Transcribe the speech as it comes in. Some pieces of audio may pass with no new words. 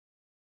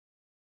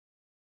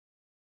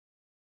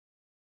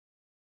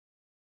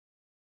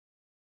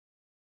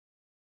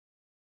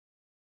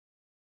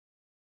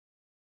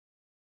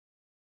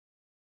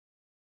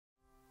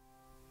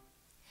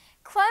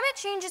Climate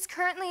change is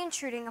currently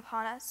intruding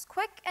upon us,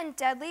 quick and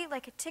deadly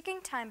like a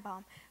ticking time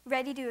bomb,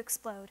 ready to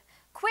explode.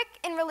 Quick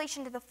in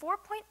relation to the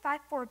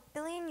 4.54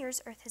 billion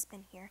years Earth has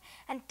been here,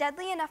 and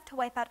deadly enough to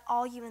wipe out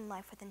all human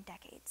life within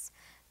decades.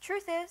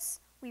 Truth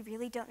is, we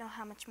really don't know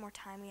how much more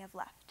time we have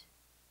left.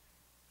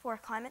 For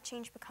climate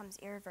change becomes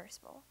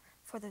irreversible,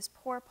 for those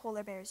poor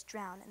polar bears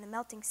drown in the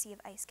melting sea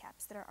of ice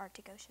caps that our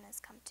Arctic Ocean has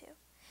come to.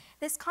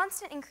 This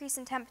constant increase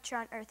in temperature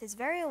on Earth is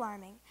very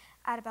alarming,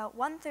 at about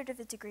 1/3 of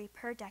a degree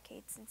per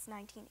decade since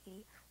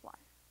 1981.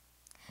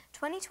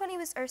 2020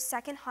 was Earth's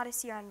second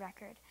hottest year on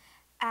record,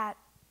 at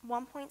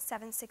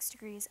 1.76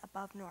 degrees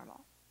above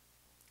normal.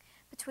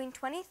 Between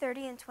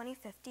 2030 and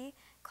 2050,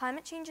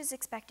 climate change is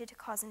expected to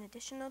cause an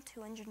additional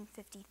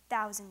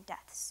 250,000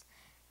 deaths.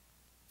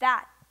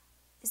 That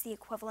is the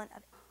equivalent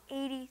of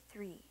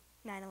 83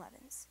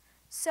 9/11s.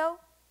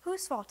 So,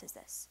 whose fault is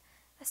this?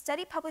 A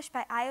study published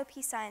by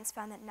IOP Science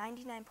found that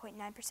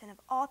 99.9% of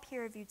all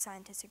peer-reviewed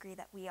scientists agree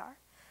that we are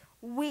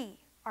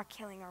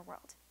killing our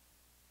world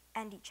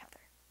and each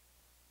other.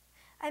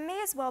 I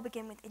may as well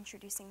begin with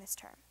introducing this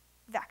term,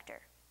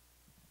 vector.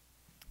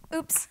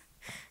 Oops,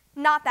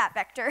 not that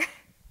vector.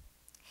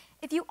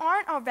 If you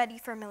aren't already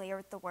familiar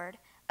with the word,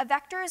 a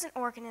vector is an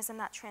organism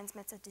that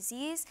transmits a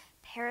disease,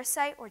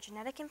 parasite, or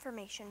genetic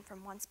information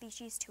from one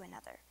species to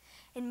another.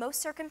 In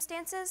most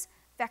circumstances,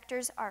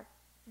 vectors are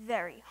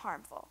very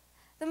harmful.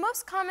 The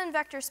most common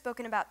vectors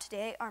spoken about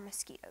today are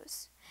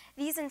mosquitoes.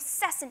 These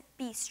incessant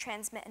beasts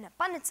transmit an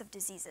abundance of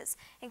diseases,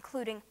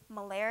 including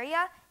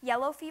malaria,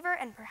 yellow fever,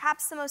 and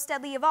perhaps the most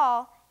deadly of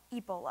all,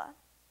 Ebola.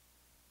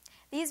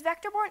 These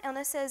vector-borne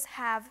illnesses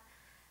have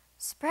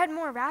spread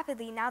more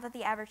rapidly now that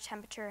the average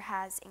temperature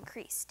has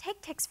increased.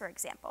 Take ticks, for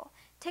example.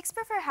 Ticks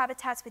prefer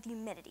habitats with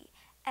humidity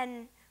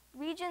and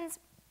regions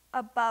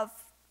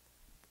above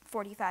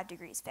 45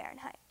 degrees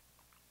Fahrenheit.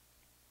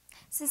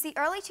 Since the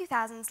early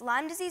 2000s,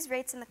 Lyme disease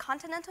rates in the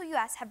continental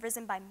US have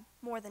risen by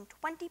more than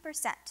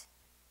 20%,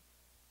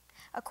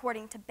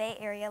 according to Bay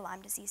Area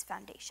Lyme Disease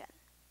Foundation.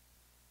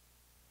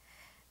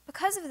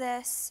 Because of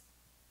this,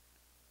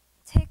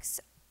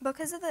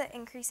 because of the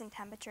increase in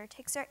temperature,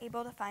 ticks are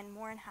able to find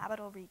more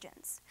inhabitable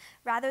regions.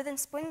 Rather than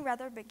spring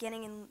weather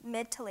beginning in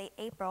mid to late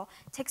April,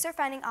 ticks are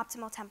finding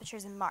optimal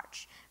temperatures in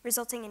March,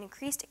 resulting in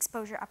increased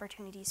exposure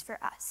opportunities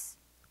for us.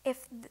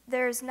 If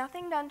there's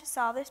nothing done to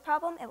solve this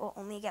problem, it will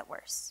only get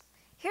worse.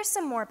 Here's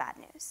some more bad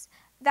news.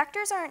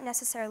 Vectors aren't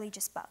necessarily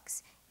just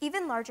bugs.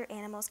 Even larger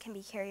animals can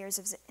be carriers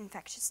of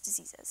infectious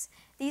diseases.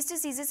 These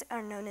diseases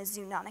are known as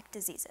zoonotic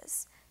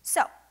diseases.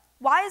 So,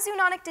 why is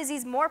zoonotic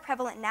disease more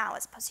prevalent now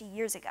as opposed to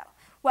years ago?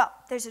 Well,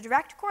 there's a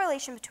direct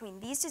correlation between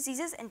these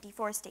diseases and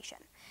deforestation.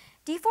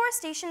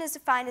 Deforestation is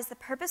defined as the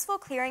purposeful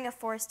clearing of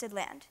forested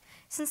land.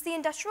 Since the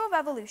Industrial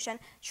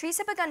Revolution, trees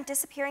have begun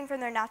disappearing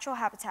from their natural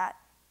habitat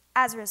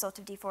as a result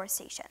of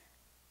deforestation.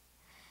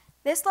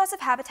 This loss of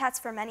habitats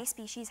for many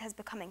species has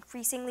become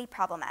increasingly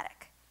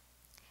problematic.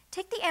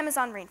 Take the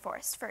Amazon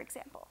rainforest, for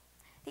example.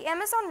 The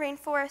Amazon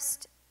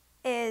rainforest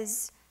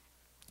is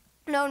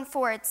known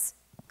for its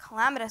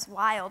calamitous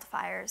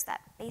wildfires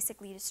that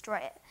basically destroy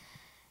it.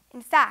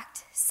 In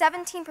fact,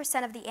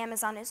 17% of the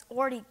Amazon is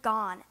already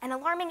gone, and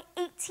alarming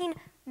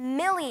 18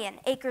 million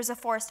acres of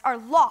forest are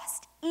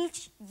lost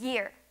each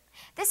year.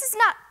 This is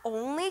not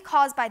only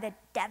caused by the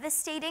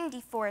devastating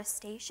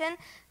deforestation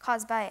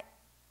caused by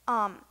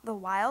the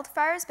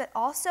wildfires, but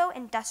also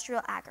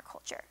industrial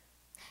agriculture.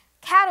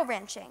 Cattle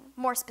ranching,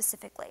 more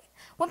specifically.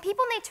 When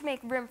people need to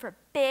make room for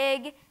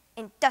big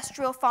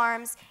industrial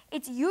farms,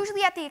 it's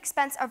usually at the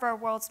expense of our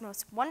world's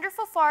most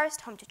wonderful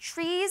forest, home to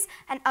trees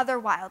and other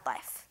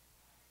wildlife.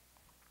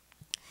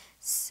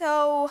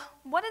 So,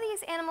 what do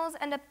these animals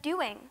end up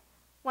doing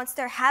once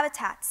their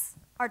habitats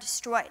are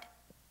destroyed?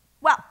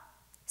 Well,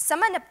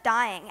 some end up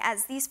dying,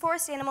 as these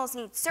forest animals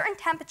need certain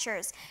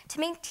temperatures to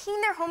maintain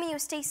their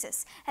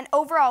homeostasis and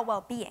overall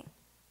well-being.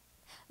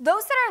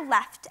 Those that are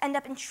left end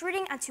up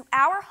intruding onto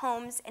our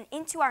homes and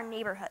into our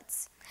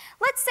neighborhoods.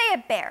 Let's say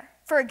a bear,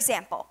 for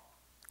example,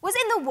 was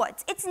in the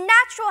woods, its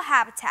natural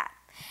habitat,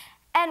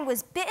 and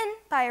was bitten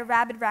by a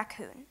rabid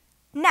raccoon.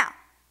 Now,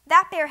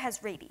 that bear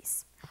has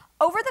rabies.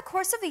 Over the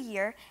course of a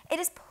year, it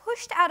is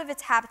pushed out of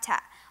its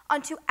habitat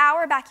onto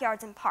our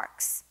backyards and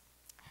parks.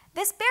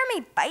 This bear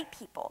may bite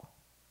people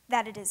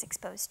that it is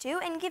exposed to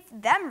and give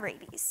them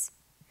rabies.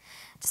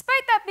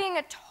 Despite that being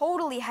a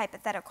totally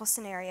hypothetical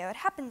scenario, it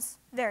happens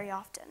very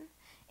often.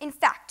 In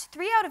fact,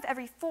 3 out of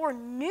every 4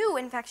 new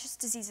infectious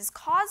diseases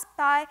caused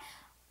by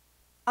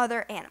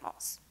other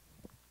animals.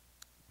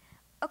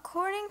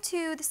 According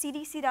to the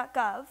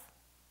CDC.gov,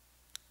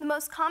 the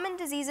most common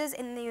diseases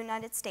in the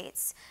United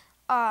States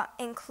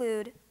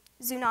include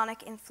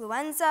zoonotic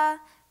influenza,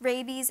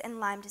 rabies,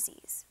 and Lyme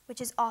disease, which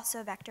is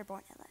also a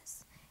vector-borne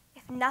illness.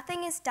 If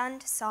nothing is done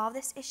to solve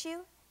this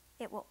issue,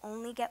 it will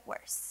only get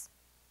worse.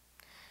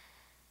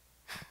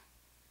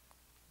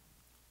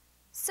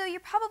 So you're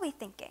probably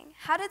thinking,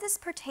 how did this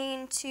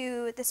pertain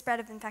to the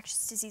spread of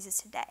infectious diseases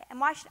today, and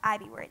why should I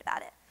be worried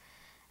about it?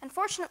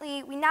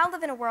 Unfortunately, we now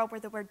live in a world where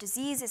the word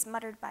disease is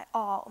muttered by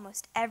all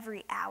almost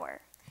every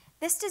hour.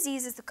 This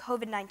disease is the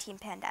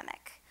COVID-19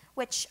 pandemic,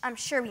 which I'm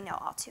sure we know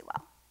all too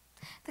well.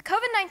 The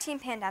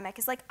COVID-19 pandemic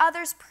is like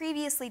others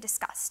previously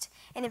discussed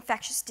in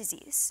infectious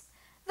disease.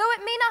 Though it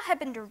may not have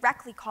been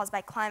directly caused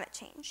by climate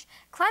change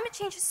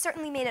has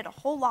certainly made it a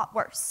whole lot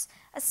worse,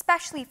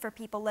 especially for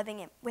people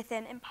living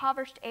within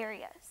impoverished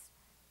areas.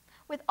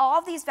 With all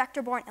of these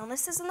vector-borne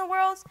illnesses in the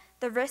world,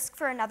 the risk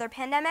for another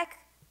pandemic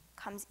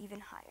comes even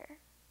higher.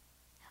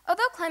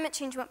 Although climate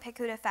change won't pick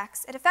who it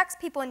affects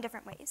people in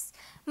different ways.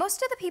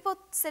 Most of the people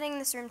sitting in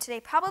this room today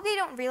probably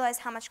don't realize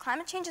how much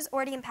climate change has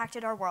already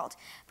impacted our world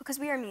because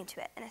we are immune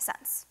to it, in a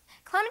sense.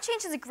 Climate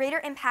change has a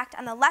greater impact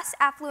on the less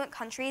affluent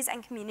countries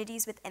and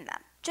communities within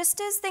them,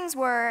 just as things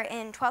were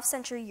in 12th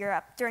century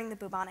Europe during the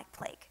bubonic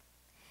plague.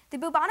 The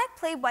bubonic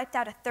plague wiped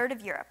out a third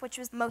of Europe, which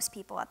was most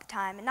people at the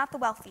time, and not the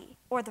wealthy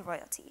or the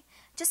royalty.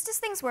 Just as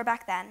things were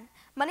back then,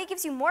 money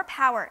gives you more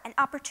power and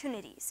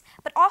opportunities,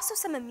 but also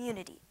some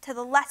immunity to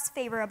the less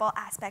favorable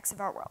aspects of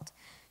our world.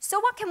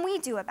 So what can we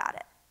do about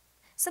it?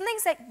 Some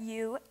things that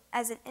you,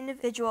 as an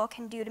individual,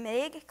 can do to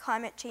mitigate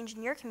climate change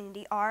in your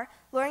community are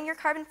lowering your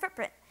carbon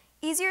footprint.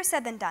 Easier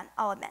said than done,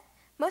 I'll admit.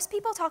 Most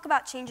people talk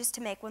about changes to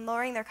make when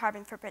lowering their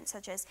carbon footprint,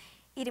 such as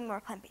eating more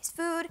plant-based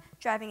food,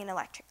 driving an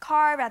electric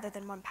car rather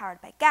than one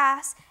powered by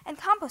gas, and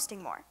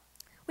composting more.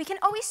 We can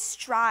always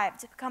strive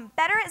to become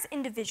better as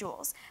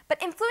individuals,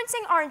 but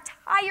influencing our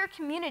entire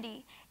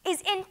community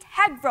is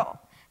integral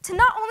to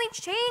not only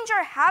change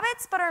our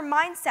habits, but our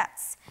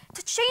mindsets,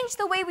 to change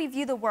the way we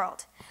view the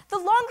world. The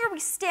longer we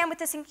stand with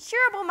this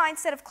incurable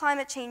mindset of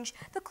climate change,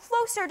 the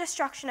closer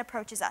destruction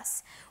approaches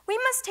us. We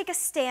must take a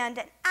stand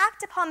and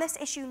act upon this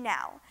issue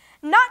now.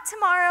 Not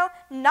tomorrow,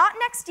 not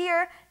next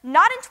year,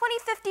 not in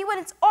 2050 when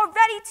it's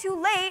already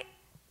too late.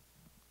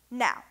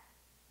 Now.